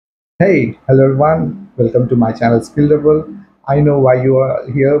Hey, hello everyone. Welcome to my channel Skilldouble. I know why you are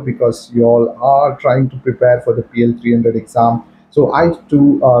here because you all are trying to prepare for the PL300 exam. So I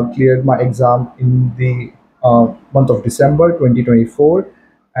too cleared my exam in the month of December 2024,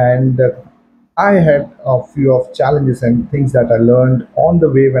 and I had a few of challenges and things that I learned on the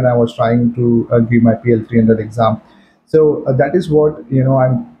way when I was trying to give my PL300 exam. So that is what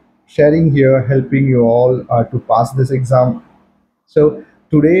I'm sharing here, helping you all to pass this exam. So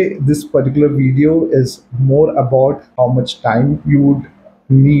today, this particular video is more about how much time you would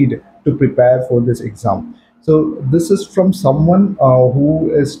need to prepare for this exam. So this is from someone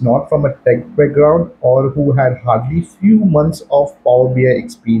who is not from a tech background or who had hardly few months of Power BI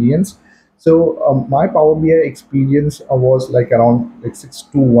experience. So my Power BI experience was like around like 6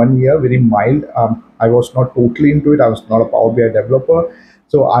 to 1 year, very mild. I was not totally into it. I was not a Power BI developer.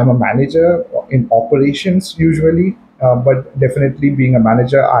 So I'm a manager in operations usually, but definitely being a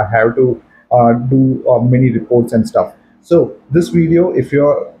manager, I have to do many reports and stuff. So this video, if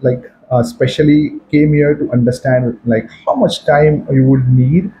you're like specially came here to understand like how much time you would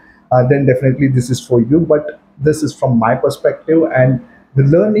need, then definitely this is for you. But this is from my perspective, and the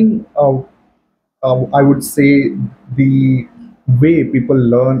learning I would say the way people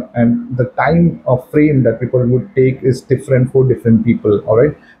learn and the time frame that people would take is different for different people. All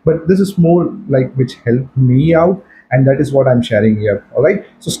right, but this is more like which helped me out, and that is what I'm sharing here. All right,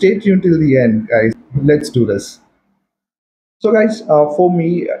 so stay tuned till the end, guys. Let's do this. So, guys, for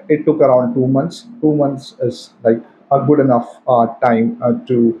me, it took around 2 months. 2 months is like a good enough time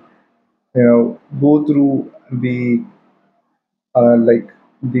to go through the like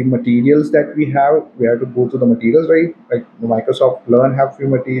the materials that we have to go through the materials, right? Like Microsoft Learn have few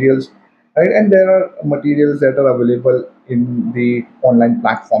materials, right? And there are materials that are available in the online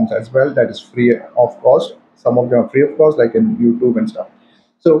platforms as well, that is free of cost. Some of them are free of cost, like in YouTube and stuff.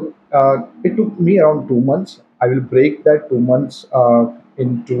 So it took me around 2 months. I will break that 2 months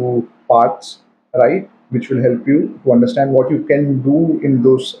into parts, right, which will help you to understand what you can do in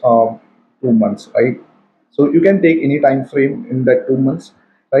those 2 months, right? So you can take any time frame in that 2 months,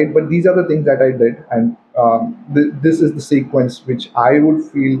 right? But these are the things that I did, and this is the sequence which I would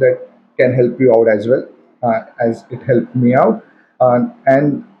feel that can help you out as well, as it helped me out.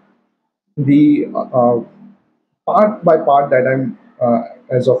 And the part by part that I'm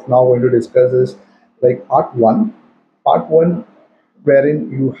as of now going to discuss is like part one. Part one, wherein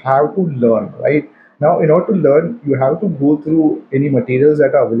you have to learn, right? Now, in order to learn, you have to go through any materials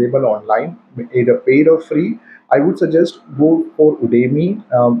that are available online, either paid or free. I would suggest go for Udemy,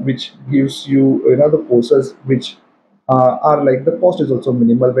 which gives you the courses which are like the cost is also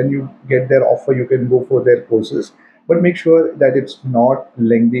minimal. When you get their offer, you can go for their courses, but make sure that it's not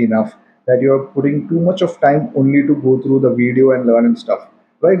lengthy enough, that you're putting too much of time only to go through the video and learn and stuff,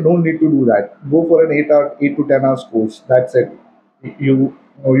 right? Don't need to do that. Go for an 8 to 10 hours course. That's it. You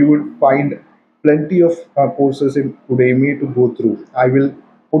would find plenty of courses in Udemy to go through. I will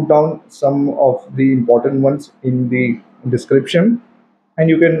put down some of the important ones in the description, and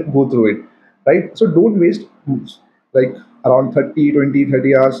you can go through it, right? So don't waste like around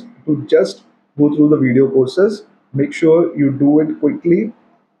 30 hours to just go through the video courses. Make sure you do it quickly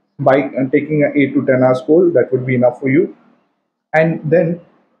by taking an 8 to 10 hours course. That would be enough for you. And then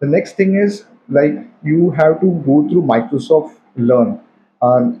the next thing is like you have to go through Microsoft Learn,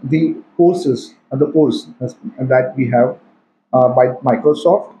 the courses, the course that we have by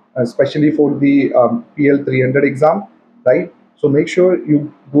Microsoft, especially for the PL300 exam, right? So make sure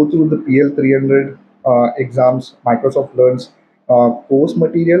you go through the PL300 exams, Microsoft Learns course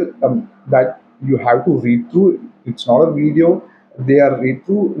material, that you have to read through. It's not a video; they are read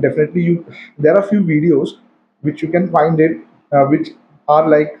through. Definitely, you there are few videos which you can find it, which are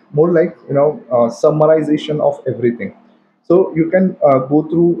like more like summarization of everything. So you can go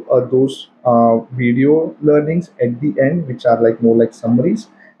through those video learnings at the end, which are like more like summaries,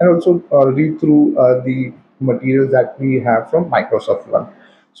 and also read through the materials that we have from Microsoft Learn.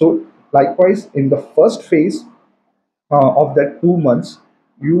 So likewise, in the first phase of that 2 months,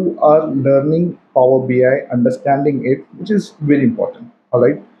 you are learning Power BI, understanding it, which is very important. All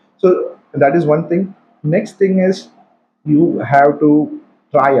right. So that is one thing. Next thing is you have to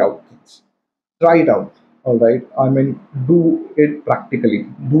try out things. Try it out. All right. I mean, do it practically.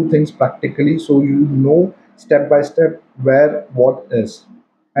 Do things practically so you know step by step where what is.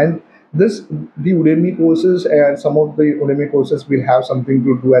 And this the Udemy courses, and some of the Udemy courses will have something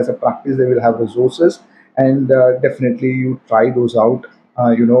to do as a practice. They will have resources, and definitely you try those out.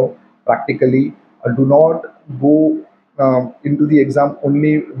 Practically. Do not go into the exam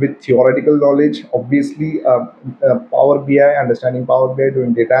only with theoretical knowledge. Obviously, Power BI, understanding Power BI,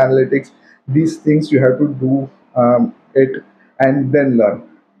 doing data analytics, these things you have to do it and then learn.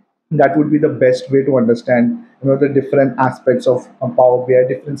 That would be the best way to understand, the different aspects of Power BI,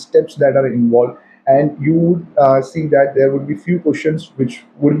 different steps that are involved. And you would see that there would be few questions which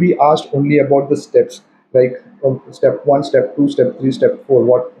would be asked only about the steps, like step 1, step 2, step 3, step 4,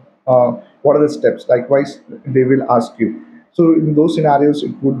 what are the steps. Likewise, they will ask you. So in those scenarios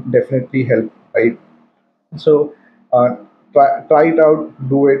it would definitely help, right? So try it out,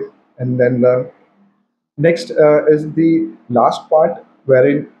 do it, and then learn. Next is the last part,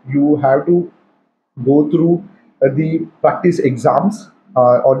 wherein you have to go through the practice exams,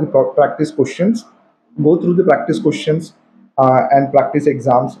 or the practice questions. Go through the practice questions and practice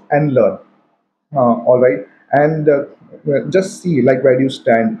exams and learn. All right. And just see, like, where do you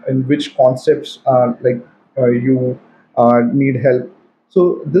stand and which concepts you need help.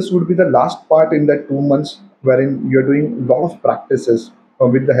 So this would be the last part in that 2 months, wherein you're doing a lot of practices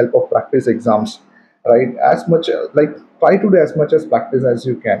with the help of practice exams, right? As much like, try to do as much as practice as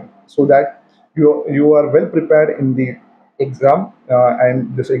you can, so that you are well prepared in the exam.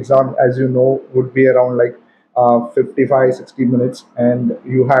 And this exam, as you know, would be around like 55-60 minutes, and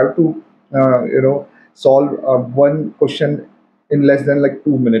you have to solve one question in less than like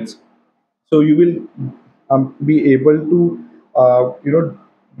 2 minutes. So you will be able to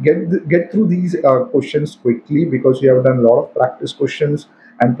get through these questions quickly, because you have done a lot of practice questions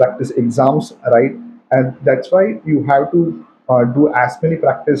and practice exams, right? And that's why you have to do as many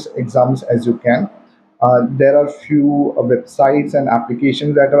practice exams as you can. There are few websites and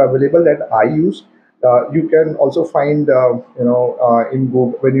applications that are available that I use. You can also find, in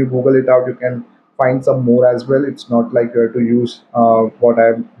Google, when you Google it out, you can find some more as well. It's not like to use what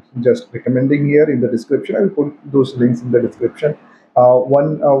I'm just recommending here in the description. I will put those links in the description.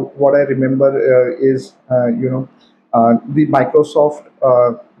 One, what I remember is, the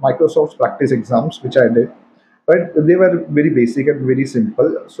Microsoft's practice exams, which I did. But they were very basic and very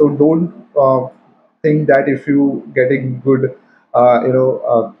simple. So don't think that if you getting good,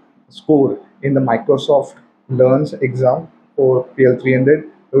 score in the Microsoft Learns exam for PL300,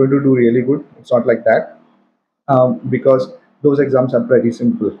 you're going to do really good. It's not like that, because those exams are pretty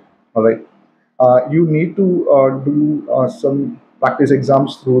simple. All right. You need to do some practice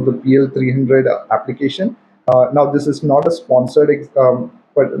exams through the PL300 application. Now, this is not a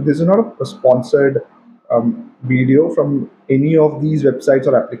but this is not a sponsored video from any of these websites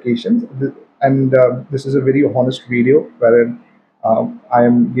or applications. And this is a very honest video, wherein I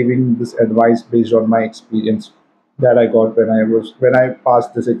am giving this advice based on my experience that I got when I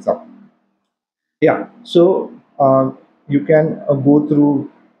passed this exam. Yeah, so you can go through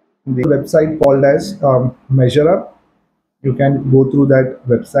the website called as Measure Up. You can go through that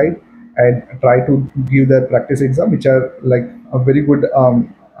website and try to give the practice exam, which are like a very good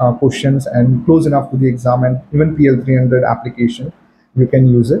questions and close enough to the exam, and even PL300 application, you can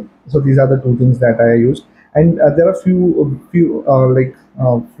use it. So these are the two things that I used. And there are few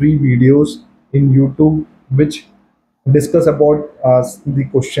free videos in YouTube which discuss about the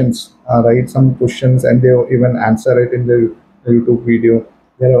questions, right? Some questions, and they even answer it in the YouTube video.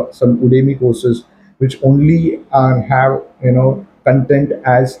 There are some Udemy courses which only have content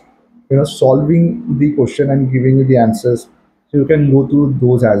as solving the question and giving you the answers. So you can go through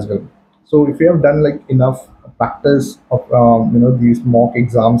those as well. So if you have done like enough practice of these mock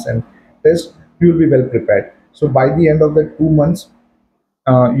exams and tests, you will be well prepared. So by the end of the 2 months,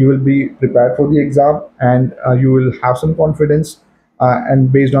 you will be prepared for the exam, and you will have some confidence,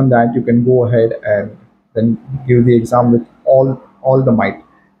 and based on that you can go ahead and then give the exam with all the might,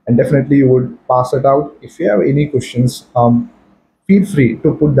 and definitely you would pass it out. If you have any questions, feel free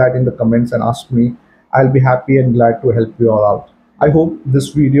to put that in the comments and ask me. I'll be happy and glad to help you all out. I hope this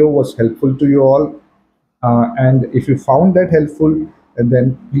video was helpful to you all. And if you found that helpful,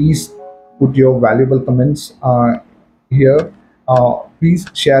 then please put your valuable comments here. Please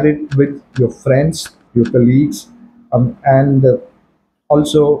share it with your friends, your colleagues, and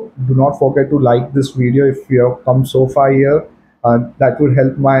also do not forget to like this video if you have come so far here. That would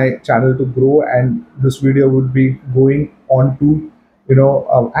help my channel to grow, and this video would be going on to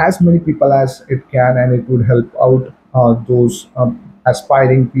as many people as it can, and it would help out those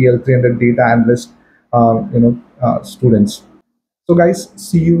aspiring PL300 data analyst students. So guys,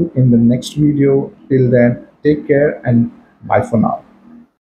 see you in the next video. Till then, take care and bye for now.